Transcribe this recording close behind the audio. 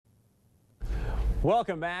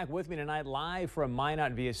Welcome back. With me tonight live from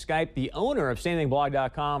Minot via Skype, the owner of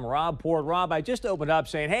SanythingBlog.com, Rob Port. Rob, I just opened up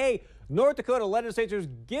saying, hey, North Dakota legislators,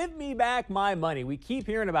 give me back my money. We keep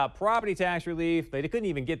hearing about property tax relief. They couldn't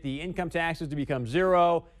even get the income taxes to become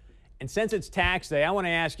zero. And since it's tax day, I want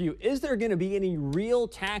to ask you, is there going to be any real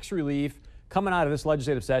tax relief coming out of this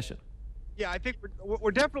legislative session? Yeah, I think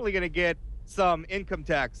we're definitely going to get some income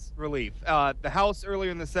tax relief. The House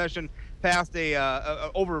earlier in the session passed a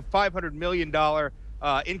over $500 million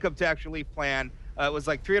income tax relief plan. It was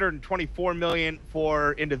like $324 million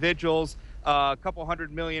for individuals, a couple $100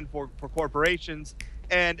 million for corporations,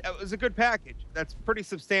 and it was a good package. That's pretty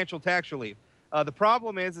substantial tax relief. The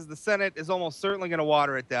problem is the Senate is almost certainly going to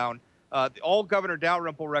water it down. All Governor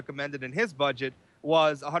Dalrymple recommended in his budget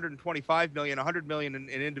was $125 million, $100 million in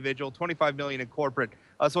individual, $25 million in corporate.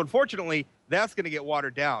 So unfortunately, that's going to get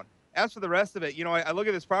watered down. As for the rest of it, you know, I look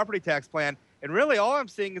at this property tax plan, and really all I'm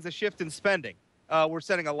seeing is a shift in spending. We're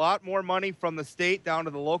sending a lot more money from the state down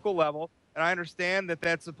to the local level, and I understand that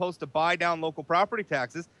that's supposed to buy down local property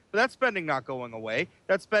taxes, but that spending not going away.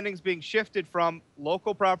 That spending's being shifted from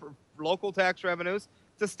local tax revenues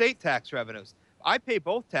to state tax revenues. I pay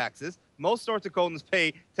both taxes. Most North Dakotans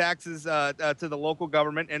pay taxes to the local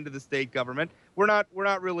government and to the state government. We're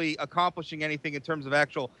not really accomplishing anything in terms of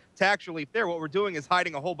actual tax relief there. What we're doing is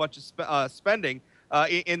hiding a whole bunch of spending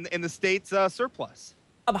in the state's surplus.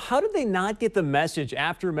 How did they not get the message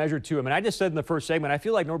after Measure 2? I mean, I just said in the first segment, I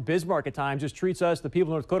feel like North Bismarck at times just treats us, the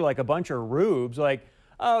people of North Dakota, like a bunch of rubes. Like,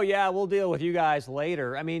 oh, yeah, we'll deal with you guys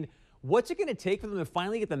later. I mean, what's it going to take for them to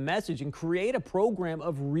finally get the message and create a program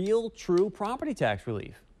of real, true property tax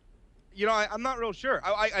relief? You know, I'm not real sure.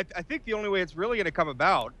 I think the only way it's really going to come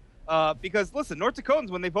about, because, listen, North Dakotans,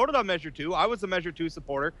 when they voted on Measure 2, I was a Measure 2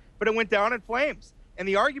 supporter, but it went down in flames. And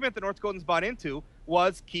the argument that North Dakotans bought into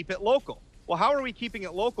was keep it local. Well, how are we keeping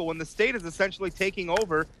it local when the state is essentially taking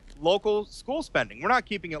over local school spending? We're not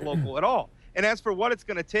keeping it local at all. And as for what it's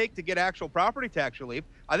going to take to get actual property tax relief,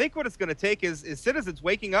 I think what it's going to take is citizens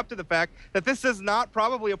waking up to the fact that this is not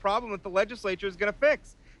probably a problem that the legislature is going to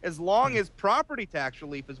fix. As long as property tax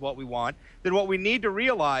relief is what we want, then what we need to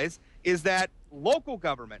realize is that local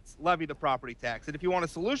governments levy the property tax. And if you want a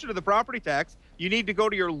solution to the property tax, you need to go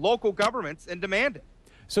to your local governments and demand it.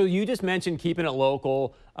 So you just mentioned keeping it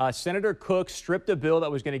local. Senator Cook stripped a bill that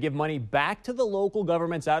was going to give money back to the local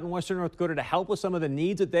governments out in western North Dakota to help with some of the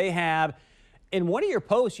needs that they have. In one of your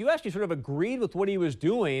posts, you actually sort of agreed with what he was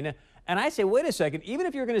doing. And I say, wait a second, even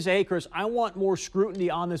if you're going to say, hey, Chris, I want more scrutiny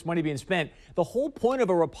on this money being spent, the whole point of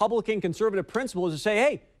a Republican conservative principle is to say,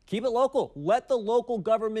 hey, keep it local. Let the local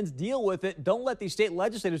governments deal with it. Don't let these state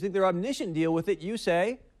legislators think they're omniscient deal with it. You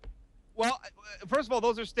say. Well, first of all,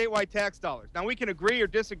 those are statewide tax dollars. Now, we can agree or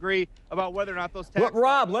disagree about whether or not those tax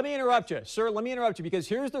Rob, let me interrupt you. Sir, let me interrupt you, because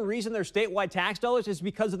here's the reason they're statewide tax dollars is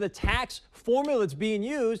because of the tax formula that's being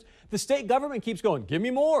used. The state government keeps going, give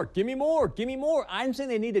me more, give me more, give me more. I'm saying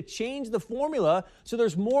they need to change the formula so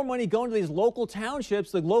there's more money going to these local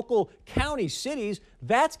townships, the local counties, cities.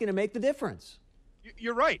 That's going to make the difference.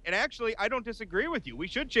 You're right. And actually, I don't disagree with you. We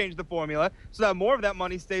should change the formula so that more of that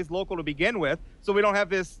money stays local to begin with, so we don't have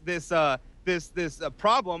this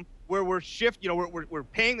problem where we're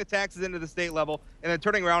paying the taxes into the state level and then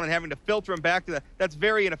turning around and having to filter them back to the. That's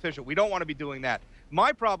very inefficient. We don't want to be doing that.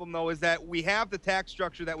 My problem, though, is that we have the tax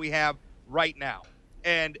structure that we have right now.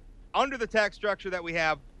 And under the tax structure that we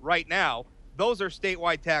have right now, those are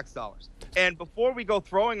statewide tax dollars. And before we go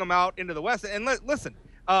throwing them out into the West, and listen,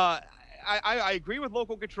 I agree with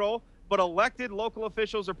local control, but elected local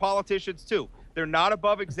officials are politicians too. They're not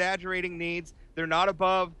above exaggerating needs. They're not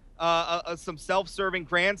above some self-serving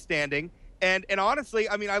grandstanding. And honestly,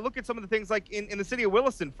 I mean, I look at some of the things like in the city of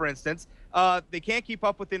Williston, for instance, they can't keep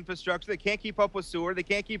up with infrastructure. They can't keep up with sewer. They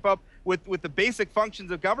can't keep up with the basic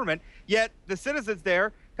functions of government. Yet the citizens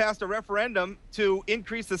there passed a referendum to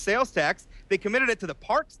increase the sales tax. They committed it to the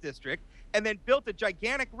Parks District and then built a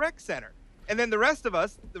gigantic rec center. And then the rest of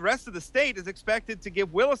us, the rest of the state, is expected to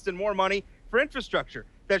give Williston more money for infrastructure.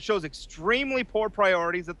 That shows extremely poor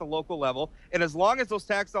priorities at the local level. And as long as those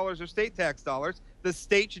tax dollars are state tax dollars, the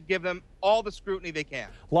state should give them all the scrutiny they can.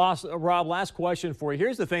 Rob, last question for you.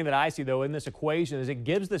 Here's the thing that I see, though, in this equation is it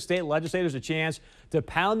gives the state legislators a chance to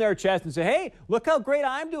pound their chest and say, hey, look how great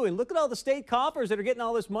I'm doing. Look at all the state coffers that are getting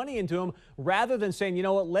all this money into them, rather than saying, you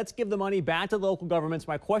know what, let's give the money back to local governments.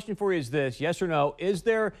 My question for you is this, yes or no, is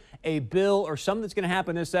there a bill or something that's going to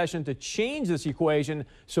happen this session to change this equation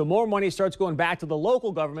so more money starts going back to the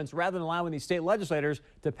local governments rather than allowing these state legislators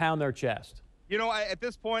to pound their chest? You know, at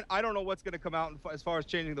this point, I don't know what's going to come out as far as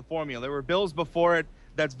changing the formula. There were bills before it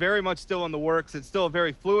that's very much still in the works. It's still a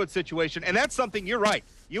very fluid situation. And that's something, you're right.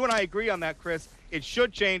 You and I agree on that, Chris. It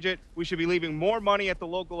should change it. We should be leaving more money at the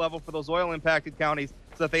local level for those oil-impacted counties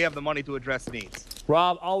so that they have the money to address needs.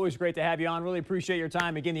 Rob, always great to have you on. Really appreciate your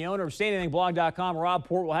time. Again, the owner of SayAnythingBlog.com, Rob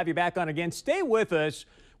Port, will have you back on again. Stay with us.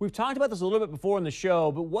 We've talked about this a little bit before in the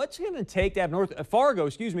show, but what's going to take to have Fargo,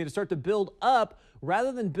 to start to build up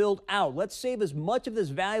rather than build out? Let's save as much of this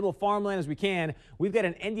valuable farmland as we can. We've got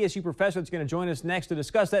an NDSU professor that's going to join us next to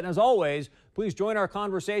discuss that. And as always, please join our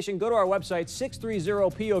conversation. Go to our website,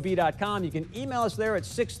 630pov.com. You can email us there at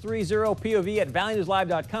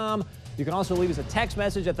 630pov@valleynewslive.com. You can also leave us a text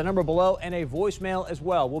message at the number below and a voicemail as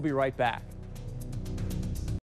well. We'll be right back.